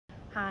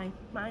Hi,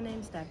 my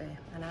name's Debbie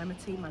and I'm a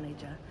team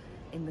manager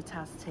in the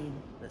TAS team,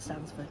 that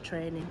stands for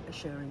Training,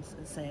 Assurance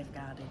and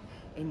Safeguarding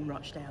in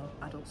Rochdale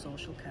Adult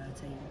Social Care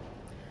team.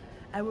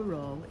 Our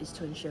role is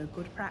to ensure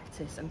good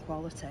practice and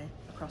quality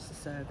across the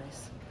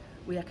service.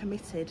 We are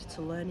committed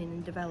to learning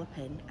and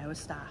developing our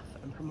staff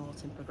and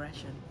promoting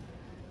progression.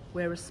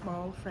 We're a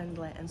small,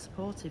 friendly and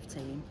supportive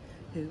team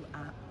who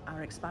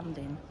are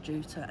expanding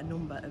due to a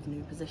number of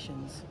new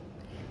positions.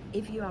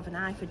 If you have an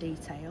eye for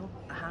detail,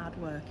 are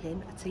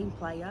hard-working, a team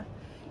player,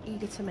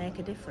 eager to make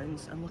a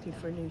difference and looking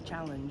for a new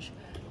challenge,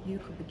 you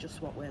could be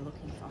just what we're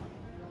looking for.